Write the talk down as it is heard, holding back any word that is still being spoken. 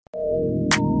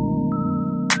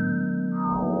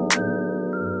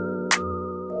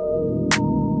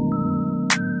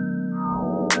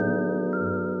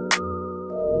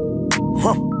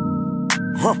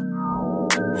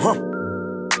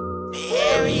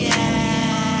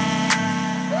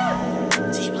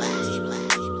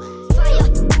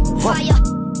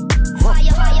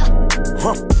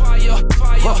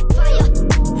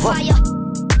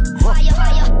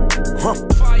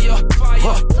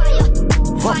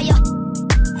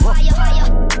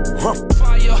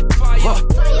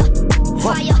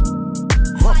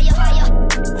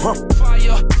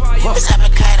This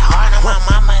habit cut hard on my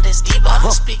mama, this deep off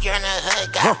the speaker in the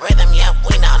hood. Got rhythm, yeah,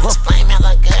 we know this flame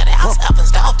hella good. House up and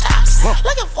stove tops.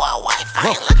 Looking for a wife, I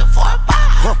ain't looking for a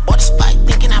buy. Bought a spike,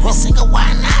 thinking I've been single,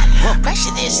 why not?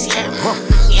 Pressure this year,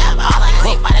 yeah, all I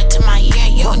know, bought it to my ear,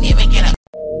 you don't even get a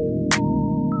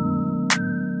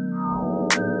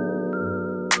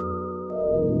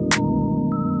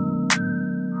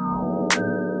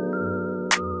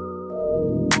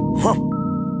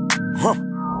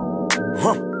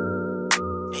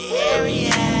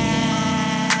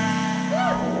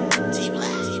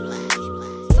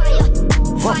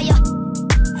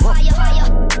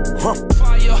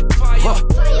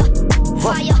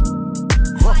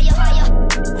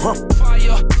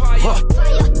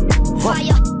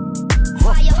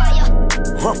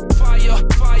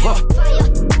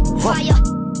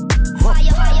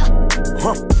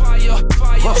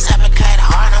This habit cut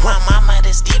hard on my mama,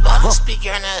 this deep off the speaker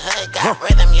in the hood. Got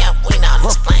rhythm, yeah, we know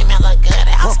this flame hella good.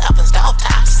 House up and stove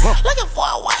tops. Looking for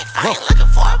a wife, I ain't looking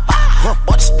for a buy.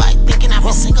 Bought a spike, thinking I've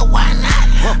been single, why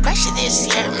not? Pressure this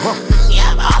year,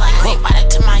 yeah, all I know, bought it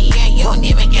to my ear, you don't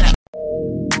even get a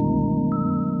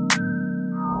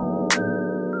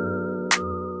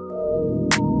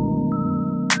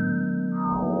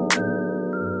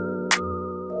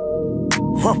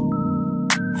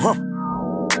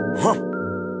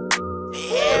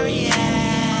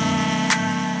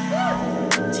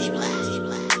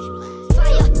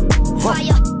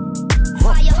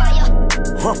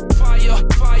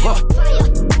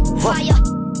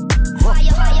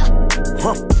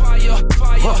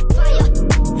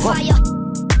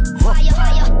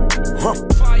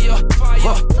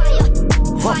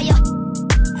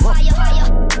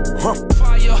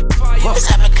This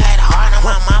habit cut hard on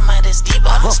my mama, this deep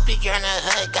off the speaker in the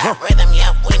hood. Got rhythm,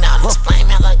 yeah, we know this flame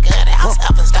hella good. House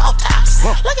up and stove tops.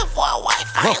 Looking for a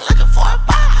wife, I ain't looking for a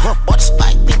buy. Bought a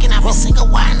spike, thinking I've been single,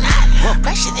 why not?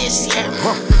 Pressure this year,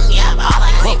 yeah, all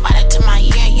I know, bought it to my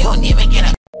ear, you don't even get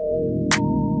a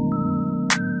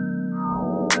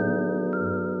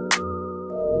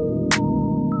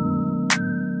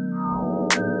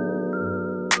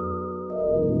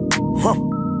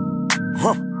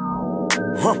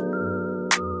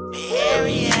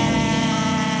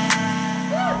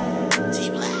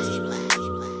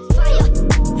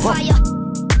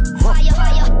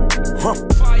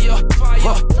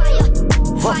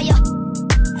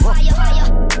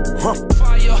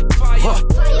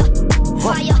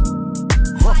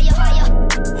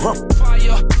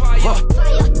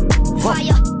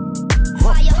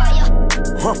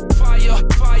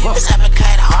This habit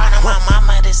cut hard on my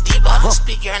mama, this deep off the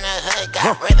speaker in the hood.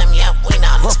 Got rhythm, yeah, we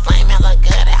know this flame hella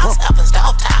good. House up and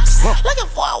stove tops. Looking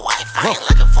for a wife, I ain't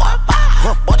looking for a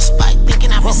buy. Bought a spike,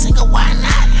 thinking I've been single, why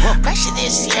not? Pressure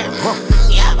this year,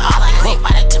 yeah, all I know,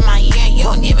 bought it to my ear, you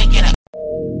don't even get a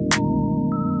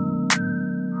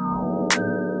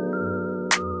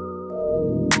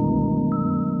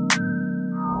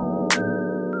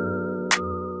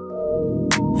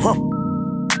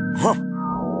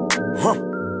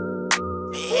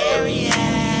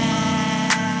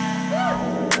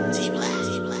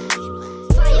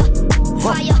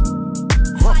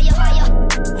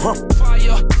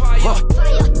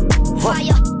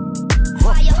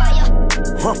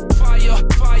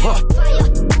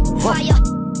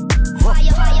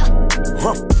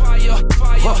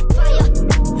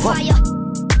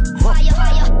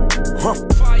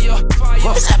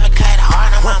This habit cut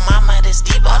hard on my mama, this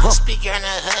deep off the speaker in the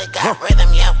hood. Got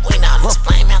rhythm, yeah, we know this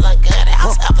flame hella good.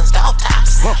 House up and stove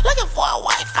tops. Looking for a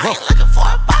wife, I ain't looking for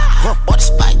a buy. Bought a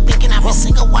spike, thinking I've been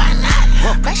single, why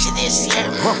not? Pressure this year,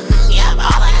 yeah,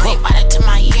 all I know, bought it to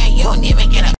my ear, you don't even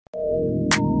get a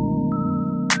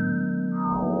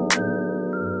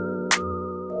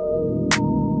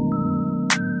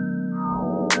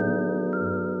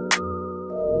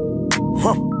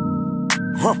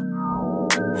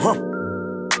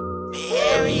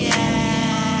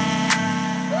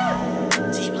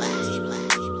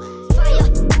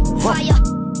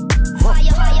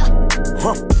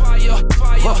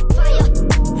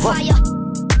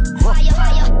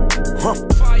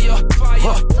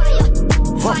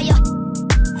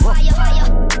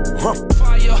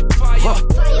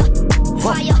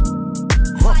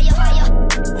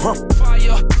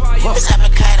This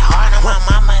habit cut hard on my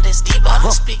mama, this deep off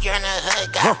the speaker in the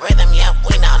hood. Got rhythm, yeah,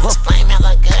 we know this flame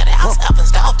hella good. House up and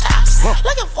stove tops.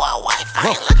 Looking for a wife, I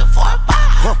ain't looking for a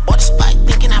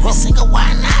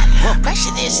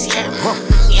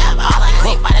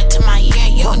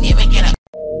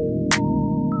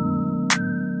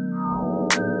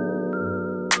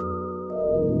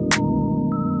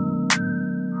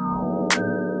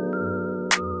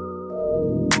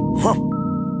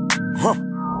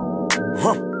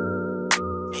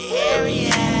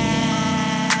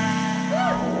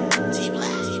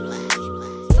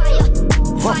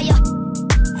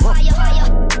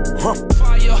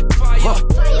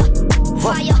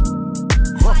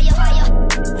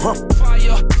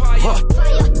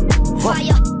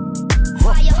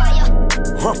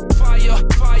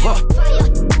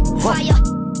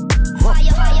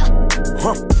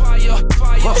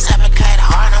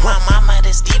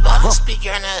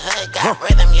speaker in the hood, got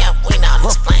rhythm, yeah, we know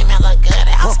this flame hella good.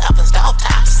 House up and stove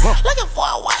tops. Looking for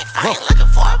a wife, I ain't looking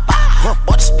for a buy.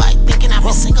 Bought a spike, thinking I've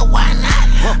been single, why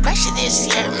not? Pressure this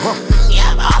year,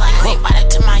 yeah, all I know, invited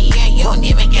to my ear, you don't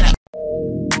even get a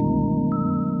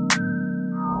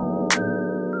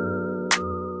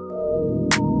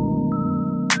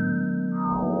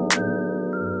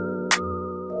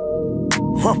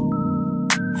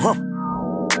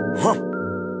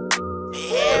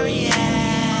period.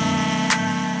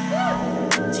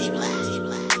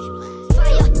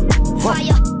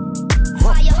 Fire,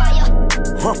 fire, fire,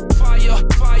 fire,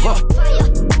 fire,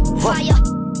 fire, fire,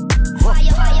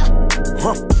 fire,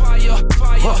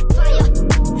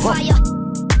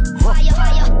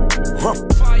 fire,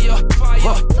 fire,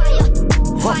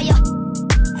 fire,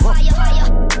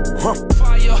 fire,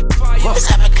 fire. This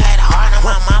habit cut hard on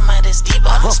my mama, this deep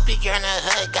up. The speaker in the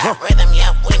hood, got rhythm,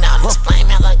 yeah, we know this flame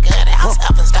hella good. House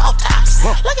up and stove tops.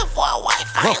 Looking for a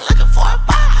wife, I ain't looking for a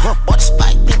buy. Bought a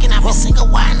spike, thinking I've been single,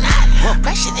 why not?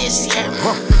 Pressure this year,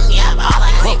 yeah, all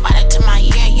I know, invited to my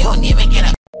ear, you don't even get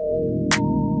a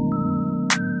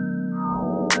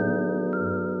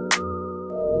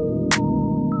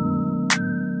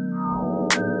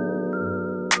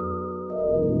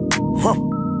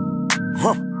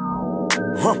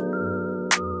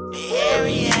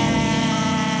period.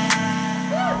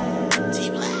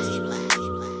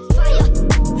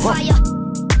 Fire,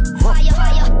 fire,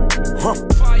 fire, fire,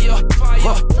 fire,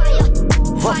 fire,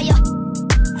 fire,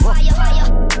 fire,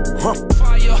 fire,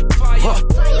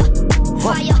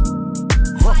 fire,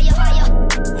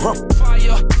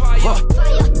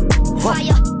 fire, fire,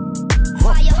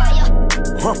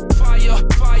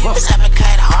 fire. This habit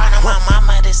cut hard on my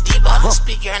mama, this deep up. The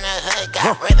speaker in the hood,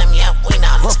 got rhythm, yeah, we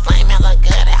know this flame hella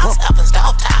good. House up and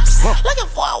stove tops. Looking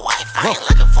for a wife, I ain't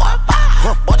looking for a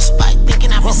buy. Bought a spike,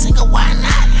 thinking I've been single, why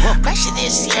not? Pressure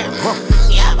this year,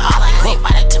 yeah, all I know,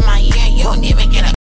 invited to my ear, you don't even get a